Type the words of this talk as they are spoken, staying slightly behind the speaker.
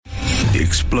The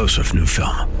explosive new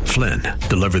film, Flynn,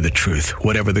 deliver the truth,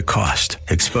 whatever the cost,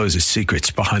 exposes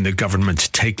secrets behind the government's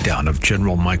takedown of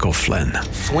General Michael Flynn.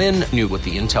 Flynn knew what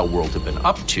the intel world had been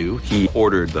up to. He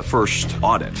ordered the first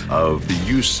audit of the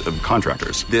use of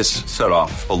contractors. This set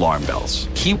off alarm bells.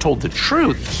 He told the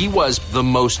truth. He was the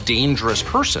most dangerous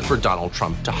person for Donald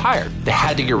Trump to hire. They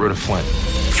had to get rid of Flynn.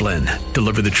 Flynn,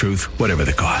 deliver the truth, whatever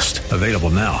the cost. Available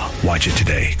now. Watch it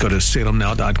today. Go to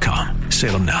salemnow.com.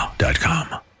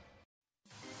 salemnow.com.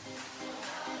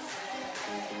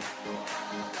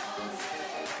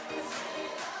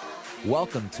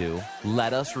 Welcome to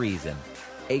Let Us Reason,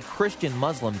 a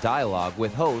Christian-Muslim dialogue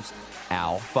with host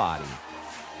Al Fadi.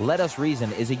 Let Us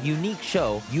Reason is a unique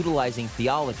show utilizing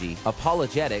theology,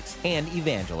 apologetics, and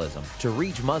evangelism to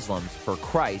reach Muslims for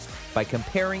Christ by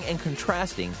comparing and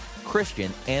contrasting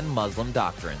Christian and Muslim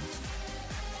doctrines.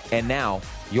 And now,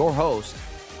 your host,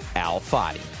 Al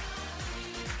Fadi.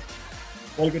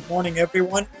 Well, good morning,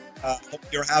 everyone. Hope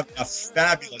you're having a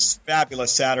fabulous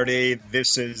Saturday.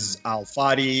 This is Al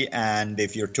Fadi, and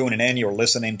if you're tuning in, you're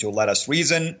listening to Let Us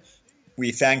Reason.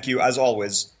 We thank you, as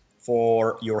always,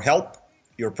 for your help,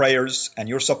 your prayers, and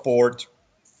your support.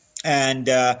 And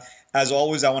as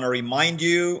always, I want to remind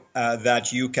you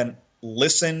that you can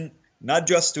listen not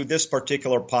just to this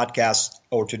particular podcast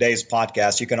or today's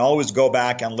podcast. You can always go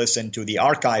back and listen to the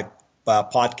archive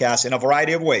podcast in a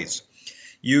variety of ways.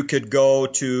 You could go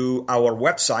to our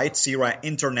website, CIRA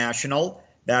International.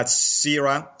 That's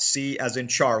CIRA, C as in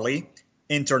Charlie,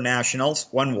 International,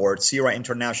 one word,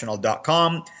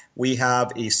 CIRAinternational.com. We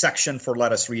have a section for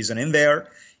Let Us Reason in there.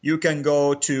 You can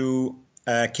go to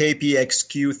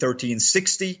KPXQ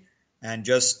 1360 and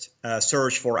just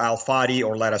search for Al Fadi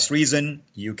or Let Us Reason.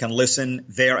 You can listen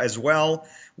there as well.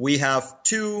 We have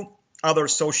two other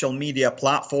social media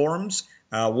platforms.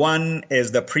 One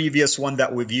is the previous one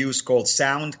that we've used called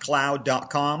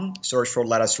SoundCloud.com. Search for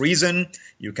Let Us Reason.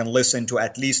 You can listen to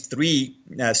at least 3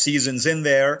 seasons in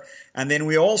there. And then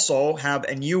we also have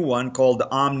a new one called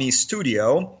Omni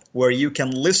Studio, where you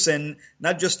can listen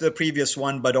not just to the previous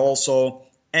one, but also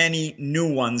any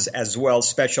new ones as well,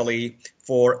 especially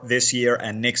for this year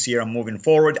and next year and moving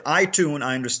forward. iTunes,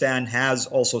 I understand, has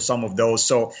also some of those.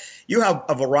 So you have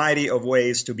a variety of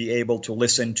ways to be able to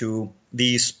listen to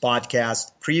these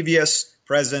podcasts, previous,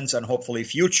 present, and hopefully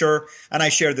future. And I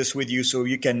share this with you so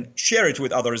you can share it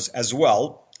with others as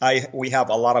well. We have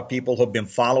a lot of people who have been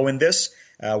following this.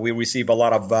 We receive a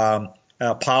lot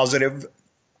of positive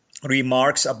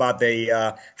remarks about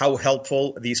how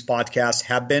helpful these podcasts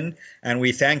have been, and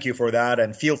we thank you for that.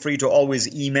 And feel free to always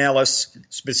email us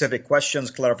specific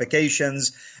questions,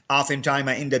 clarifications. Oftentimes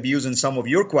I end up using some of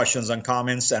your questions and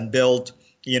comments and build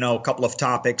a couple of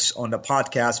topics on the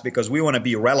podcast because we want to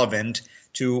be relevant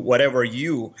to whatever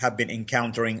you have been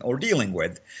encountering or dealing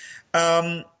with.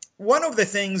 One of the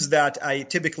things that I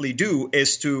typically do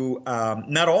is to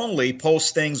not only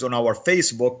post things on our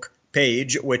Facebook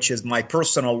page, which is my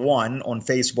personal one on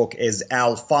Facebook, is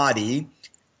Al Fadi,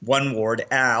 one word,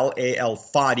 Al, A-L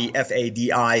Fadi,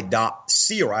 F-A-D-I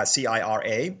 .CIRA,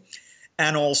 C-I-R-A,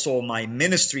 and also my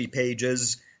ministry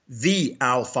pages, The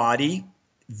Al Fadi,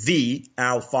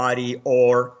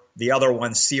 or the other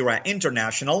one, CIRA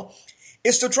International,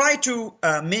 is to try to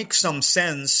make some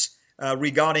sense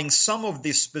regarding some of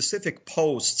the specific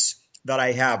posts that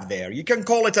I have there. You can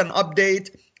call it an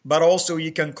update, but also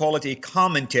you can call it a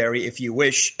commentary, if you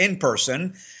wish, in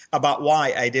person about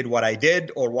why I did what I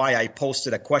did or why I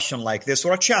posted a question like this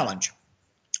or a challenge.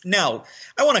 Now,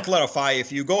 I want to clarify,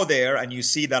 if you go there and you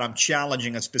see that I'm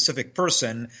challenging a specific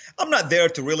person, I'm not there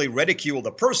to really ridicule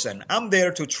the person. I'm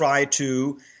there to try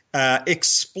to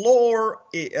explore,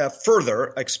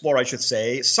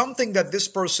 something that this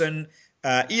person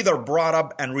either brought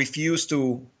up and refused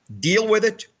to deal with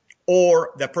it,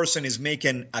 or the person is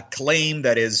making a claim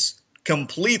that is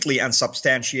completely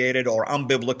unsubstantiated or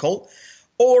unbiblical,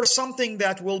 or something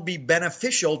that will be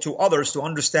beneficial to others to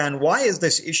understand why is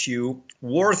this issue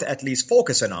worth at least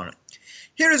focusing on.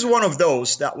 Here is one of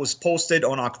those that was posted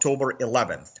on October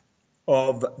 11th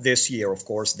of this year, of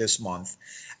course, this month.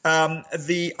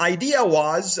 The idea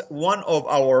was one of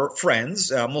our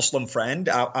friends, a Muslim friend,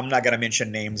 I'm not going to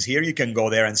mention names here, you can go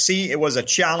there and see, it was a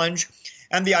challenge.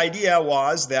 And the idea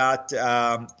was that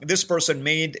this person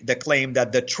made the claim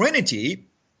that the Trinity,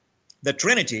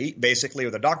 basically,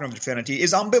 or the doctrine of the Trinity,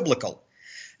 is unbiblical.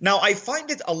 Now, I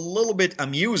find it a little bit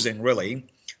amusing, really,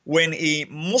 when a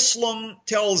Muslim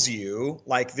tells you,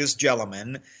 like this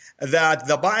gentleman, that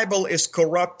the Bible is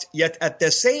corrupt, yet at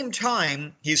the same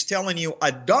time, he's telling you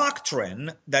a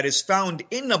doctrine that is found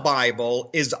in the Bible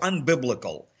is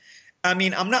unbiblical. I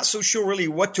mean, I'm not so sure really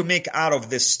what to make out of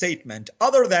this statement,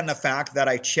 other than the fact that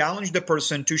I challenge the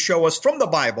person to show us from the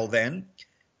Bible then,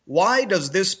 why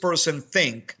does this person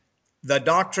think the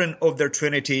doctrine of the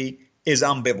Trinity is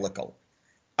unbiblical?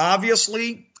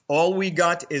 Obviously, all we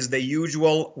got is the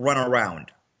usual runaround.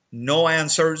 No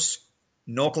answers,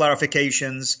 no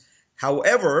clarifications.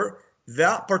 However,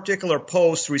 that particular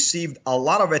post received a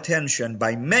lot of attention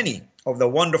by many of the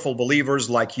wonderful believers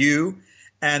like you,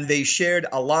 and they shared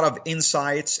a lot of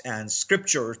insights and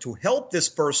scripture to help this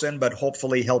person, but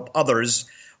hopefully help others,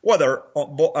 whether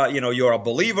you're a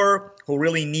believer who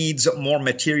really needs more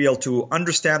material to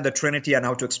understand the Trinity and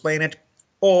how to explain it,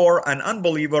 or an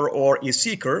unbeliever or a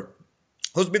seeker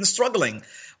who's been struggling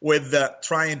with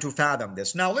trying to fathom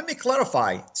this. Now, let me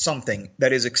clarify something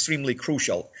that is extremely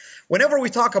crucial. Whenever we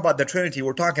talk about the Trinity,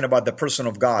 we're talking about the person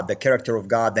of God, the character of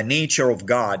God, the nature of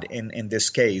God in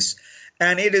this case.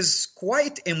 And it is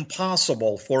quite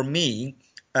impossible for me,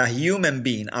 a human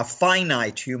being, a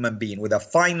finite human being with a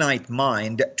finite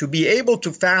mind, to be able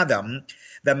to fathom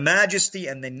the majesty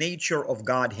and the nature of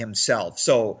God himself.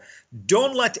 So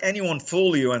don't let anyone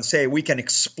fool you and say we can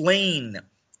explain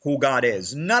who God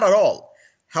is. Not at all.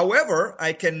 However,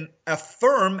 I can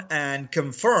affirm and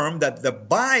confirm that the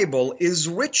Bible is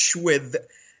rich with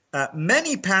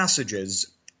many passages,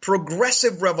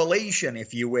 progressive revelation,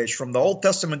 if you wish, from the Old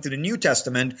Testament to the New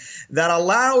Testament that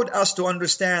allowed us to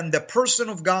understand the person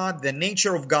of God, the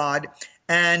nature of God,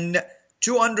 and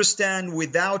to understand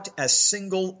without a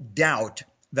single doubt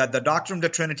that the doctrine of the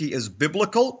Trinity is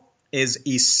biblical, is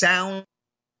a sound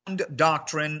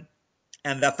doctrine,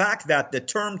 and the fact that the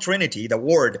term Trinity, the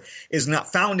word, is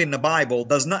not found in the Bible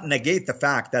does not negate the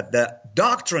fact that the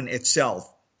doctrine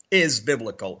itself is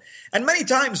biblical. And many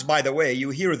times, by the way, you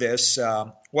hear this,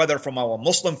 whether from our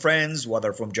Muslim friends,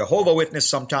 whether from Jehovah's Witness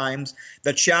sometimes,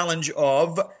 the challenge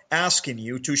of asking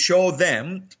you to show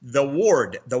them the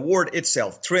word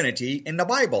itself, Trinity, in the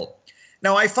Bible.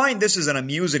 Now, I find this is an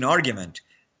amusing argument.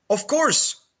 Of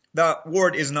course, the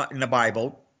word is not in the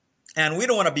Bible, and we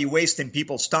don't want to be wasting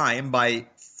people's time by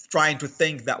trying to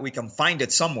think that we can find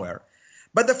it somewhere.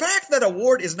 But the fact that a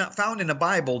word is not found in the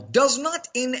Bible does not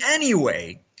in any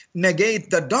way negate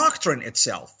the doctrine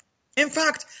itself. In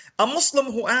fact, a Muslim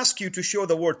who asks you to show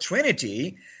the word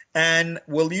Trinity and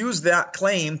will use that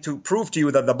claim to prove to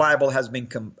you that the Bible has been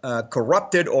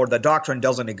corrupted or the doctrine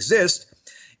doesn't exist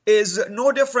is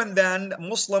no different than a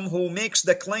Muslim who makes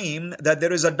the claim that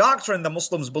there is a doctrine the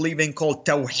Muslims believe in called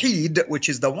Tawheed, which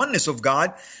is the oneness of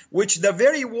God, which the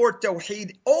very word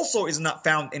Tawheed also is not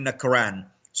found in the Quran.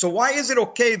 So why is it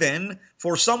okay then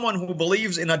for someone who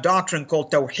believes in a doctrine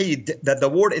called Tawheed, that the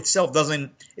word itself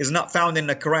is not found in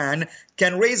the Quran,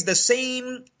 can raise the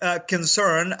same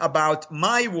concern about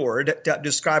my word to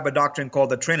describe a doctrine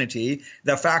called the Trinity,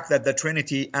 the fact that the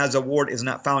Trinity as a word is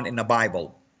not found in the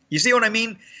Bible? You see what I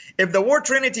mean? If the word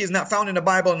Trinity is not found in the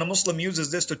Bible and a Muslim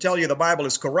uses this to tell you the Bible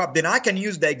is corrupt, then I can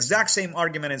use the exact same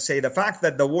argument and say the fact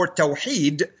that the word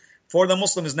Tawheed for the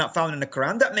Muslim is not found in the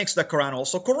Quran, that makes the Quran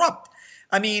also corrupt.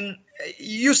 I mean,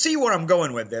 you see where I'm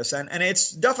going with this, and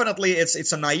it's definitely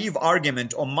it's a naive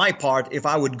argument on my part if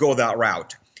I would go that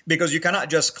route, because you cannot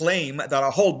just claim that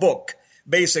a whole book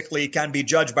basically can be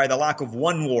judged by the lack of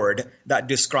one word that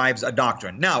describes a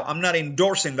doctrine. Now, I'm not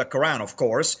endorsing the Quran, of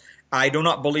course. I do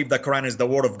not believe the Quran is the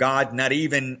word of God, not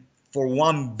even for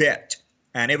one bit.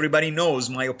 And everybody knows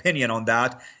my opinion on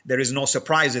that. There is no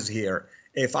surprises here.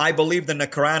 If I believed in the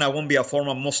Quran, I wouldn't be a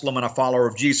former Muslim and a follower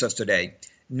of Jesus today.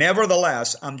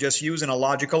 Nevertheless, I'm just using a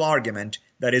logical argument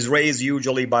that is raised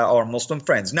usually by our Muslim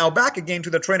friends. Now, back again to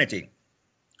the Trinity.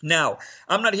 Now,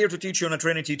 I'm not here to teach you on the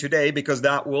Trinity today because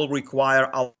that will require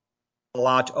a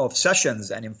lot of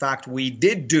sessions. And in fact, we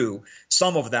did do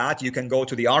some of that. You can go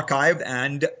to the archive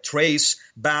and trace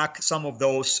back some of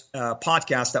those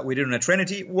podcasts that we did on the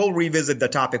Trinity. We'll revisit the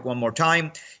topic one more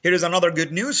time. Here is another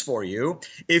good news for you.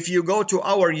 If you go to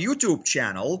our YouTube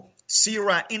channel,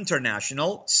 CIRA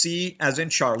International, C as in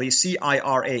Charlie,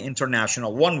 C-I-R-A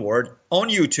International, one word, on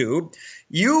YouTube,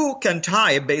 you can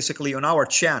type basically on our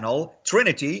channel,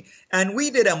 Trinity, and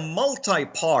we did a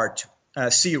multi-part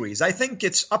series. I think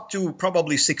it's up to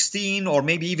probably 16 or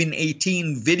maybe even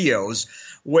 18 videos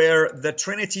where the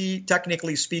Trinity,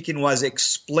 technically speaking, was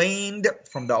explained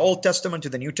from the Old Testament to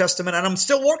the New Testament, and I'm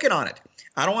still working on it.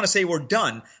 I don't want to say we're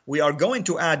done. We are going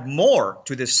to add more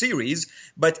to this series,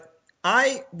 but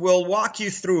I will walk you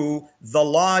through the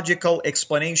logical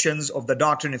explanations of the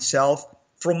doctrine itself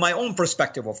from my own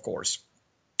perspective, of course.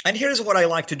 And here's what I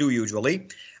like to do usually.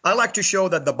 I like to show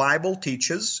that the Bible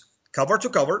teaches, cover to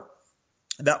cover,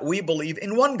 that we believe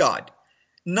in one God.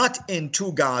 not in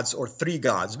two gods or three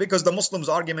gods, because the Muslims'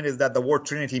 argument is that the word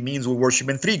Trinity means we worship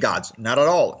in three gods. Not at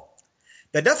all.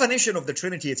 The definition of the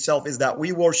Trinity itself is that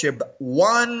we worship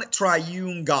one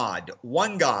triune God,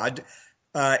 one God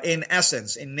in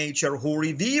essence, in nature, who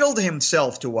revealed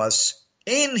himself to us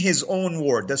in his own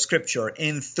word, the scripture,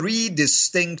 in three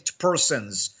distinct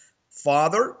persons: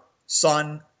 Father,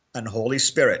 Son, and Holy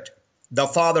Spirit. The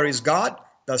Father is God,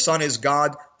 the Son is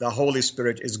God, the Holy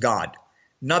Spirit is God.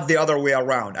 Not the other way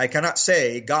around. I cannot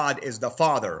say God is the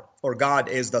Father, or God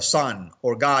is the Son,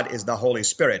 or God is the Holy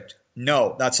Spirit.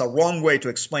 No, that's a wrong way to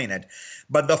explain it.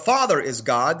 But the Father is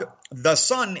God, the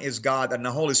Son is God, and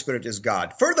the Holy Spirit is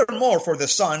God. Furthermore, for the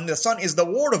Son is the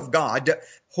Word of God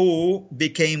who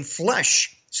became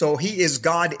flesh. So he is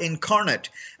God incarnate.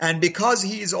 And because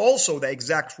he is also the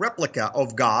exact replica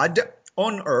of God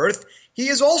on earth, he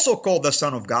is also called the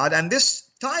Son of God. And this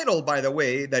title, by the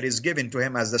way, that is given to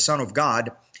him as the Son of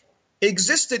God,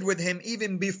 existed with him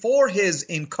even before his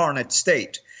incarnate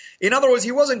state. In other words,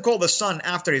 he wasn't called the Son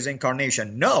after his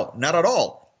incarnation. No, not at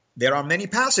all. There are many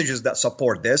passages that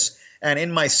support this, and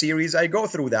in my series I go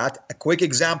through that. A quick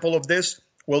example of this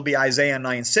will be Isaiah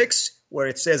 9:6, where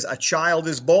it says, "A child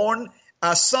is born,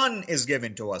 a son is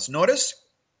given to us." Notice,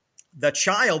 the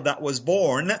child that was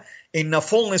born in the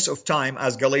fullness of time,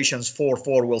 as Galatians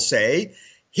 4:4 will say,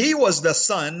 he was the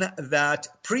son that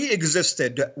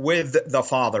pre-existed with the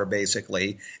Father,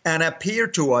 basically, and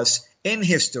appeared to us in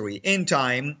history, in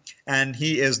time, and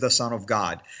he is the Son of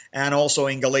God. And also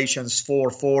in Galatians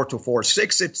 4:4 to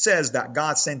 4:6, it says that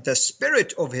God sent the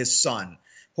Spirit of his Son,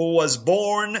 who was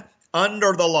born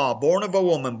under the law, born of a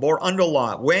woman, born under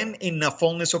law, when in the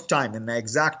fullness of time, in the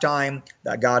exact time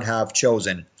that God have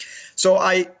chosen. So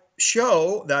I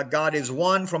show that God is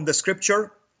one from the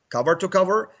scripture, cover to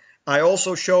cover. I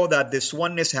also show that this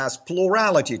oneness has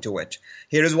plurality to it.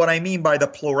 Here is what I mean by the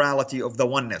plurality of the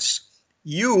oneness.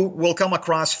 You will come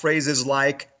across phrases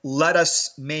like, "let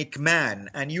us make man,"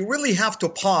 and you really have to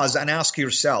pause and ask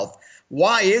yourself,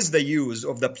 why is the use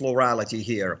of the plurality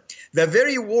here? The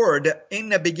very word "in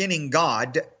the beginning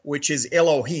God," which is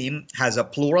Elohim, has a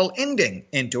plural ending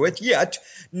into it, yet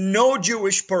no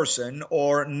Jewish person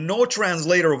or no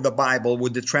translator of the Bible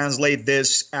would translate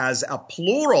this as a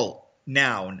plural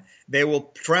noun. They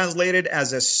will translate it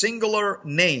as a singular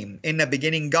name, "in the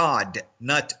beginning God,"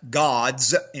 not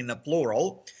gods in the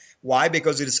plural. Why?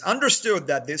 Because it is understood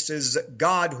that this is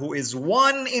God who is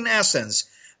one in essence.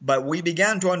 But we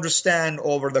began to understand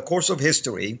over the course of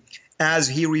history, as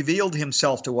he revealed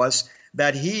himself to us,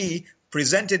 that he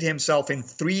presented himself in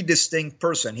three distinct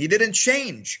persons. He didn't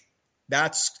change.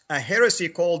 That's a heresy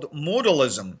called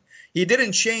modalism. He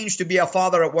didn't change to be a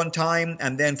father at one time,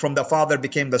 and then from the Father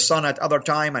became the Son at other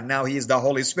time, and now he is the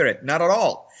Holy Spirit. Not at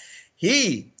all.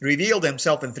 He revealed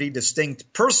himself in three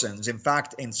distinct persons. In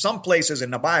fact, in some places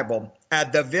in the Bible,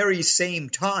 at the very same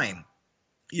time.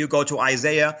 You go to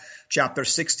Isaiah chapter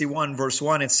 61, verse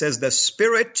 1, it says, "The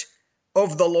Spirit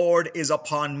of the Lord is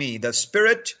upon me." The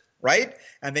Spirit, right?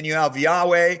 And then you have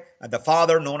Yahweh, the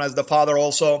Father, known as the Father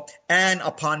also, and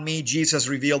upon me. Jesus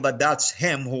revealed that that's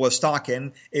him who was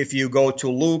talking. If you go to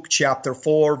Luke chapter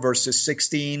 4, verses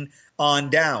 16 on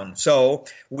down. So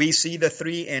we see the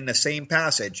three in the same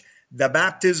passage. The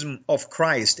baptism of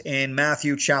Christ in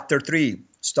Matthew chapter 3,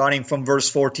 starting from verse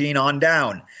 14 on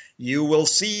down. You will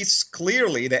see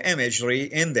clearly the imagery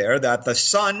in there that the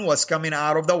Son was coming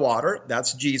out of the water.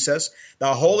 That's Jesus.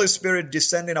 The Holy Spirit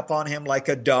descending upon him like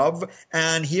a dove,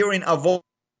 and hearing a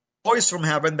voice from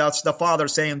heaven. That's the Father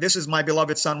saying, "This is my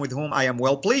beloved Son with whom I am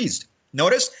well pleased."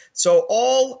 Notice, so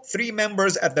all three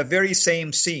members at the very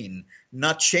same scene,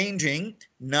 not changing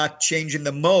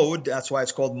the mode. That's why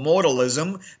it's called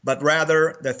modalism, but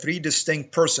rather the three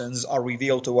distinct persons are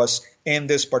revealed to us in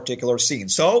this particular scene.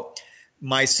 So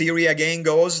my theory again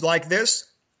goes like this,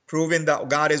 proving that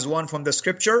God is one from the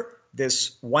scripture.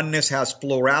 This oneness has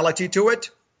plurality to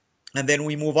it. And then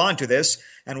we move on to this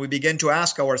and we begin to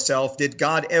ask ourselves, did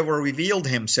God ever reveal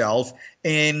himself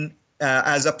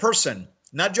as a person?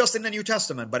 Not just in the New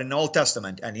Testament, but in the Old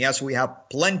Testament. And yes, we have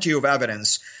plenty of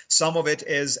evidence. Some of it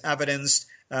is evidenced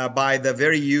by the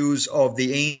very use of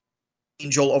the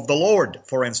angel of the Lord,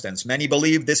 for instance. Many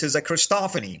believe this is a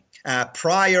Christophany, a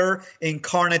prior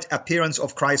incarnate appearance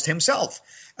of Christ himself.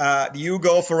 You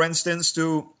go, for instance,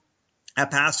 to a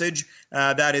passage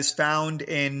that is found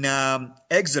in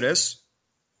Exodus,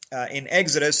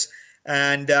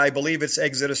 and I believe it's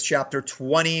Exodus chapter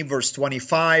 20, verse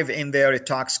 25. In there, it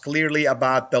talks clearly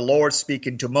about the Lord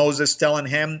speaking to Moses, telling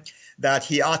him that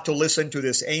he ought to listen to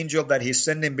this angel that he's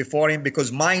sending before him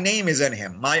because my name is in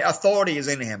him, my authority is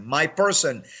in him, my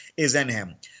person is in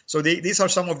him. So these are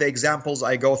some of the examples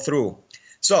I go through.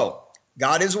 So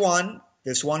God is one.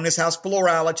 This oneness has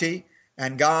plurality,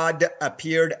 and God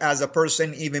appeared as a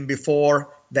person even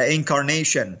before the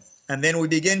incarnation. And then we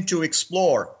begin to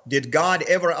explore, did God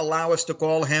ever allow us to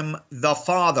call him the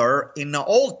Father in the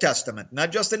Old Testament,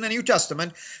 not just in the New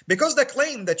Testament? Because the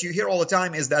claim that you hear all the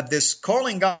time is that this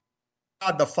calling God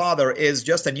the Father is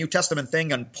just a New Testament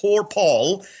thing, and poor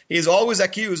Paul is always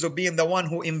accused of being the one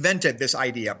who invented this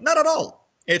idea. Not at all.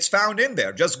 It's found in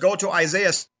there. Just go to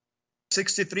Isaiah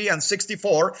 63 and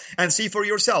 64 and see for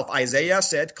yourself. Isaiah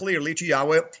said clearly to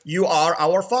Yahweh, you are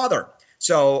our Father.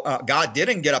 So God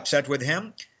didn't get upset with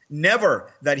him.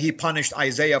 Never that he punished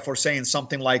Isaiah for saying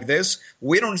something like this.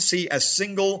 We don't see a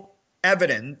single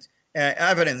evidence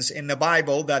in the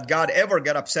Bible that God ever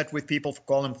got upset with people for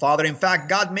calling him Father. In fact,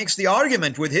 God makes the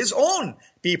argument with his own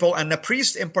people, and the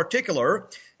priest in particular,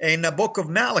 in the book of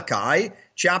Malachi,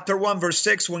 chapter 1, verse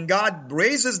 6, when God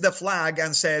raises the flag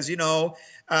and says,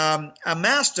 a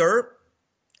master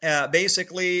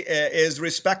basically is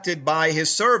respected by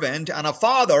his servant, and a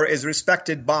father is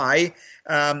respected by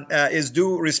is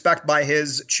due respect by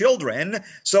his children.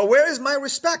 So where is my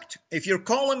respect? If you're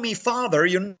calling me Father,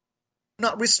 you're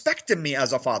not respecting me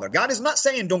as a father. God is not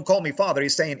saying don't call me Father.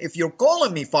 He's saying if you're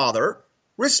calling me Father,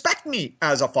 respect me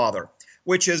as a father,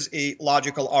 which is a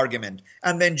logical argument.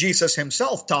 And then Jesus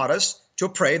himself taught us to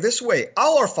pray this way,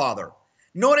 our Father.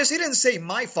 Notice he didn't say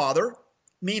my Father,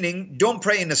 meaning don't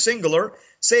pray in the singular.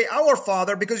 Say our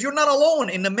Father, because you're not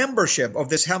alone in the membership of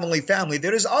this heavenly family.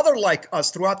 There is other like us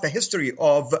throughout the history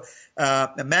of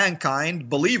mankind,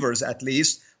 believers at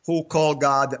least, who call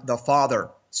God the Father.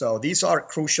 So these are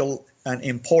crucial and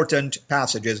important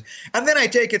passages. And then I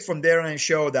take it from there and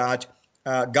show that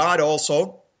God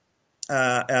also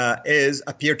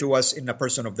appeared to us in the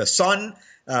person of the Son,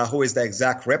 who is the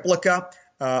exact replica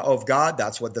of God.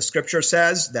 That's what the scripture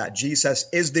says, that Jesus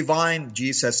is divine.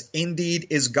 Jesus indeed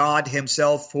is God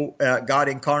himself, God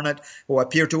incarnate, who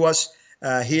appeared to us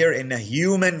here in a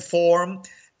human form.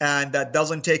 And that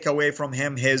doesn't take away from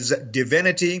him his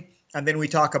divinity. And then we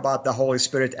talk about the Holy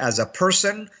Spirit as a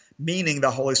person, meaning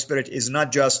the Holy Spirit is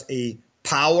not just a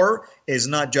power, is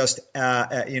not just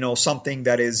something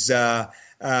that is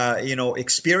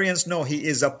experienced. No, he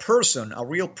is a person, a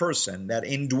real person that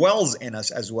indwells in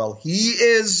us as well. He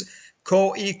is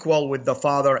co-equal with the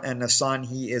Father and the Son.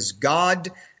 He is God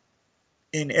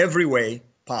in every way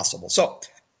possible. So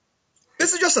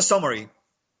this is just a summary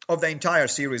of the entire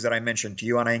series that I mentioned to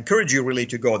you, and I encourage you really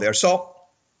to go there. So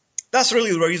that's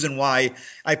really the reason why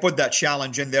I put that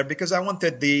challenge in there, because I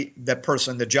wanted the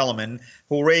person, the gentleman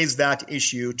who raised that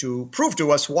issue, to prove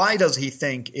to us why does he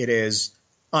think it is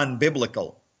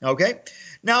unbiblical. Okay.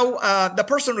 Now, the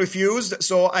person refused,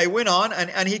 so I went on,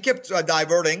 and he kept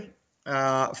diverting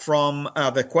from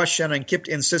the question and kept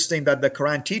insisting that the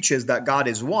Quran teaches that God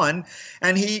is one.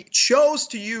 And he chose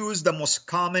to use the most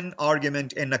common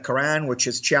argument in the Quran, which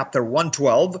is chapter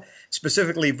 112,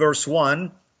 specifically verse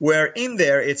 1, where in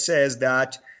there it says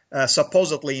that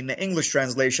supposedly in the English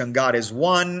translation, God is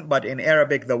one, but in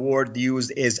Arabic, the word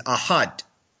used is ahad.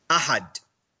 Ahad.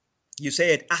 You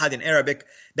say it ahad in Arabic.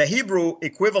 The Hebrew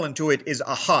equivalent to it is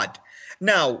ahad.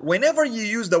 Now, whenever you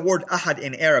use the word ahad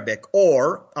in Arabic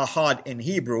or ahad in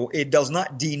Hebrew, it does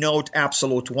not denote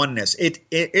absolute oneness.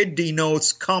 It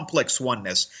denotes complex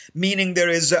oneness, meaning there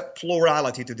is a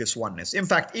plurality to this oneness. In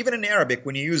fact, even in Arabic,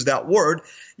 when you use that word,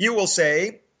 you will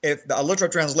say, if the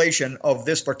literal translation of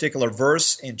this particular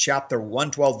verse in chapter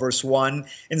 112, verse 1,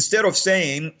 instead of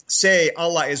saying, say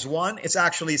Allah is one, it's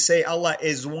actually say Allah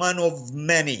is one of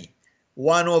many,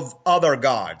 one of other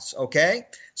gods, okay?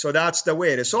 So that's the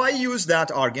way it is. So I used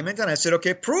that argument and I said,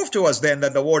 okay, prove to us then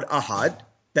that the word ahad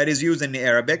that is used in the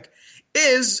Arabic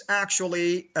is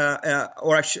actually,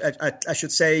 or I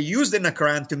should say, used in the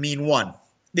Quran to mean one.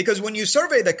 Because when you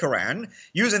survey the Quran,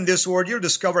 using this word, you'll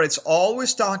discover it's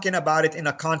always talking about it in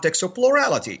a context of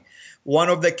plurality. One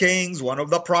of the kings, one of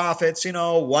the prophets,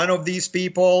 one of these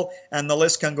people, and the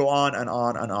list can go on and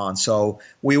on and on. So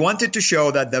we wanted to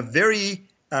show that the very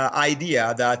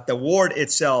idea that the word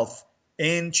itself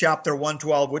in chapter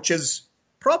 112, which is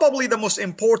probably the most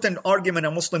important argument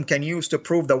a Muslim can use to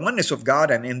prove the oneness of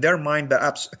God, and in their mind,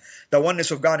 the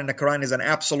oneness of God in the Quran is an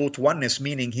absolute oneness,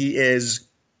 meaning he is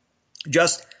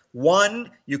just one.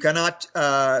 You cannot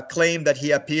claim that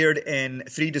he appeared in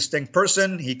three distinct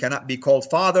persons. He cannot be called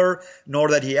Father, nor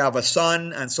that he have a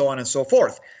son, and so on and so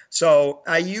forth. So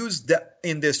I used,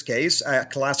 in this case, a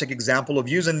classic example of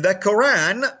using the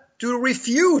Quran to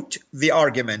refute the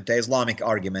argument, the Islamic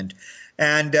argument,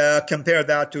 and compare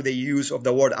that to the use of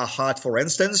the word ahad, for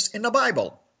instance, in the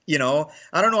Bible.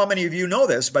 I don't know how many of you know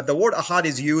this, but the word ahad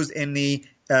is used in the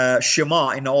Shema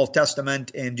in the Old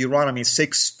Testament in Deuteronomy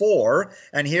 6:4,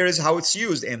 and here is how it's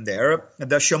used in there.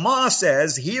 The Shema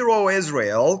says, "Hear, O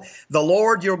Israel, the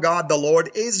Lord your God, the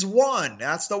Lord is one."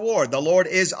 That's the word. The Lord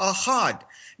is ahad.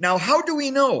 Now, how do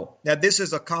we know that this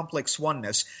is a complex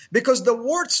oneness? Because the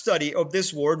word study of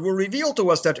this word will reveal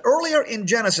to us that earlier in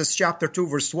Genesis chapter 2,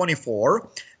 verse 24,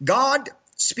 God,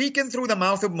 speaking through the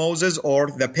mouth of Moses or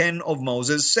the pen of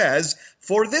Moses, says,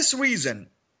 "For this reason,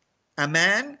 a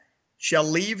man shall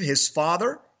leave his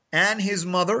father and his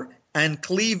mother and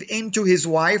cleave into his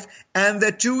wife, and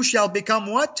the two shall become"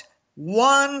 what?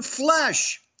 One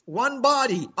flesh, one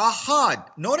body, ahad.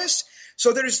 Notice?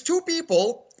 So there is two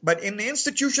people, but in the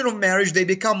institution of marriage, they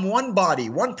become one body,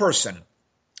 one person.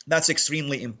 That's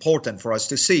extremely important for us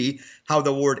to see how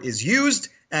the word is used.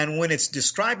 And when it's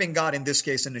describing God, in this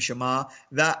case in the Shema,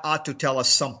 that ought to tell us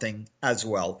something as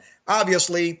well.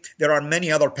 Obviously, there are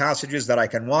many other passages that I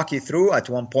can walk you through. At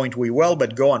one point we will,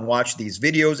 but go and watch these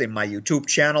videos in my YouTube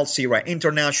channel, Sira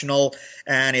International,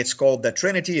 and it's called The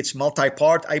Trinity. It's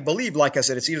multi-part. I believe, like I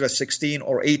said, it's either 16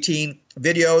 or 18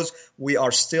 videos. We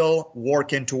are still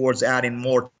working towards adding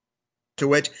more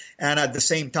to it. And at the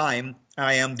same time,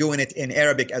 I am doing it in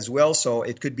Arabic as well, so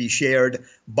it could be shared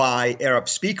by Arab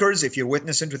speakers if you're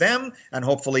witnessing to them, and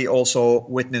hopefully also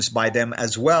witnessed by them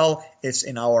as well. It's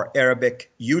in our Arabic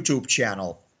YouTube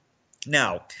channel.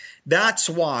 Now, that's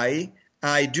why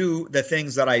I do the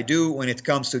things that I do when it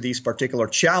comes to these particular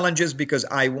challenges, because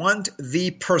I want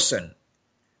the person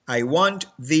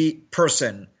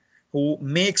who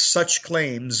makes such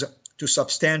claims to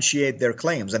substantiate their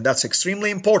claims, and that's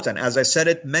extremely important. As I said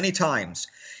it many times,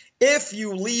 if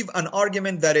you leave an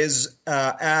argument that is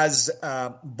as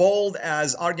bold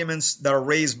as arguments that are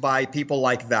raised by people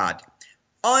like that,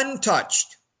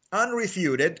 untouched,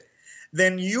 unrefuted,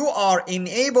 then you are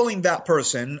enabling that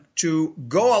person to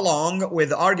go along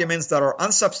with arguments that are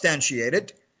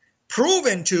unsubstantiated,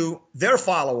 proven to their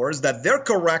followers that they're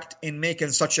correct in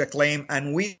making such a claim,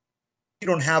 and we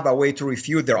don't have a way to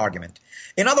refute their argument.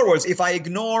 In other words, if I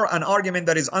ignore an argument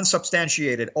that is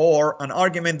unsubstantiated, or an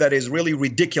argument that is really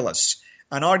ridiculous,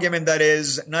 an argument that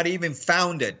is not even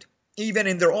founded, even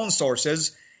in their own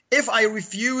sources, if I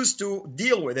refuse to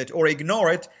deal with it or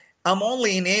ignore it, I'm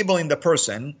only enabling the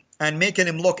person and making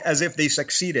him look as if they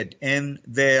succeeded in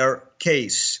their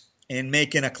case in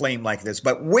making a claim like this.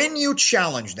 But when you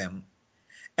challenge them,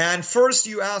 and first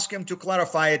you ask them to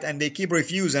clarify it and they keep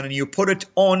refusing, and you put it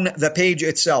on the page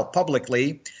itself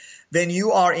publicly, then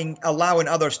you are allowing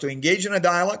others to engage in a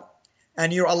dialogue,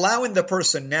 and you're allowing the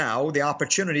person now the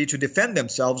opportunity to defend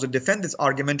themselves and defend this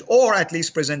argument, or at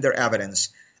least present their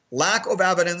evidence. Lack of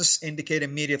evidence indicate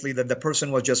immediately that the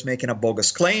person was just making a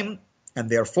bogus claim, and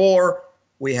therefore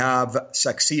we have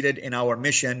succeeded in our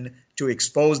mission to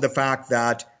expose the fact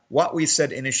that what we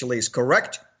said initially is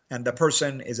correct, and the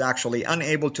person is actually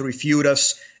unable to refute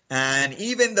us. And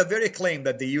even the very claim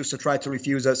that they used to try to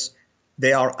refuse us,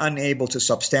 they are unable to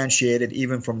substantiate it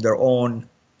even from their own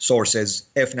sources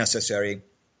if necessary.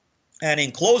 And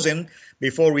in closing,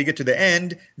 before we get to the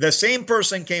end, the same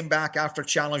person came back after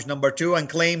challenge number 2 and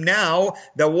claimed now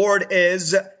the word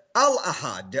is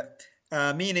Al-Ahad,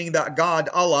 meaning that God,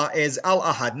 Allah, is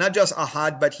Al-Ahad. Not just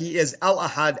Ahad, but He is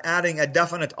Al-Ahad, adding a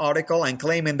definite article and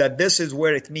claiming that this is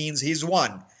where it means He's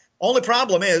one. Only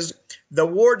problem is the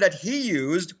word that he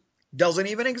used doesn't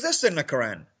even exist in the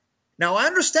Quran. Now, I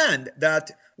understand that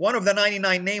one of the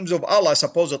 99 names of Allah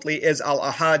supposedly is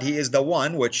Al-Ahad, He is the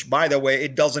one, which, by the way,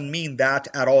 it doesn't mean that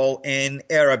at all in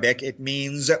Arabic. It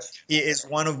means He is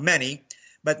one of many.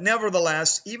 But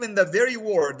nevertheless, even the very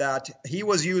word that he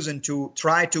was using to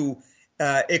try to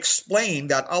explain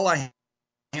that Allah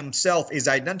Himself is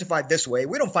identified this way,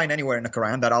 we don't find anywhere in the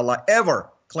Quran that Allah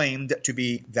ever claimed to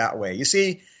be that way. You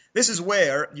see, this is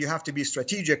where you have to be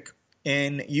strategic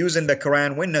in using the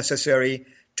Quran when necessary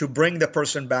to bring the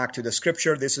person back to the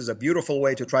scripture. This is a beautiful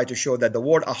way to try to show that the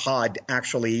word ahad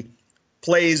actually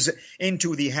plays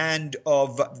into the hand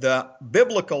of the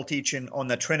biblical teaching on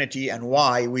the Trinity and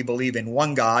why we believe in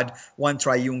one God, one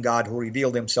triune God who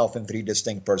revealed Himself in 3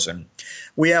 distinct persons.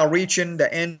 We are reaching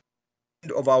the end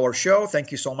of our show.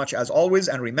 Thank you so much as always.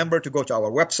 And remember to go to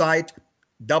our website,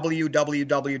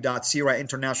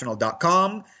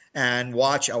 www.sirainternational.com, and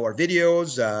watch our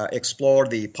videos, explore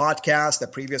the podcast, the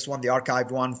previous one, the archived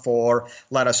one for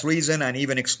Let Us Reason, and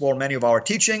even explore many of our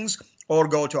teachings, or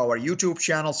go to our YouTube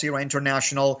channel, Sira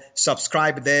International,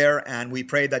 subscribe there, and we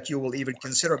pray that you will even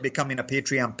consider becoming a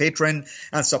Patreon patron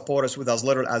and support us with as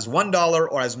little as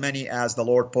 $1 or as many as the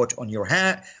Lord put on your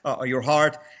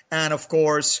heart. And of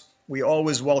course, we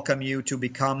always welcome you to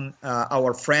become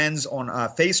our friends on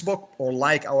Facebook or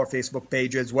like our Facebook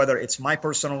pages, whether it's my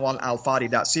personal one,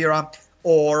 alfadi.sira,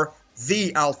 or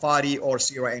the Al-Fadi or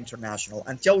Sira International.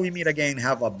 Until we meet again,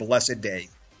 have a blessed day.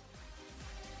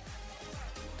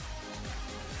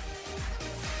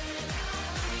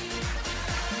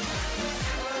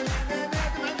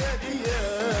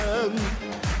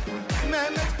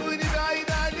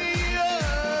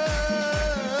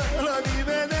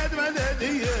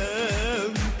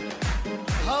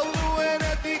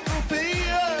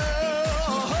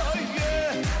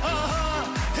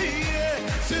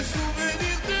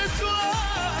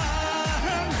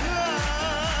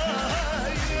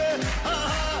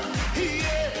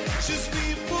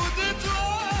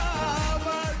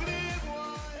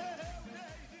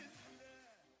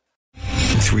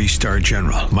 Three-star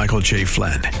General Michael J.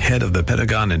 Flynn, head of the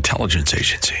Pentagon Intelligence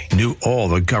Agency, knew all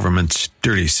the government's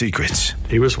dirty secrets.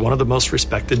 He was one of the most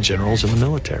respected generals in the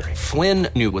military. Flynn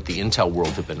knew what the intel world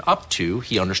had been up to.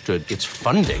 He understood its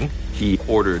funding. He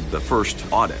ordered the first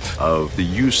audit of the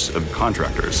use of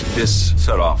contractors. This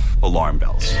set off alarm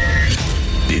bells.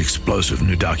 The explosive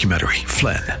new documentary,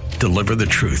 Flynn, Deliver the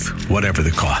Truth, Whatever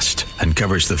the Cost,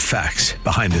 uncovers the facts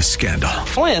behind this scandal.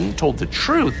 Flynn told the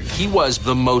truth. He was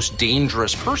the most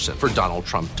dangerous person for Donald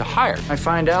Trump to hire. I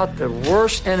find out the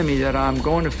worst enemy that I'm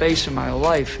going to face in my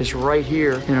life is right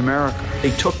here in America.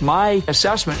 They took my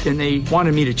assessment and they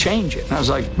wanted me to change it. And I was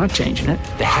like, I'm not changing it.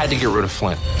 They had to get rid of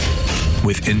Flynn.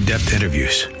 With in-depth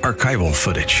interviews, archival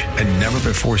footage, and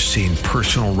never-before-seen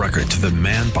personal records of the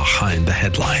man behind the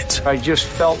headlines. I just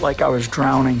felt like I was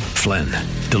drowning. Flynn,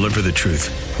 Deliver the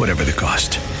Truth, Whatever the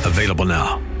Cost. Available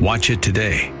now. Watch it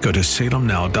today. Go to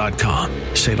salemnow.com.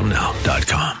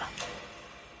 salemnow.com.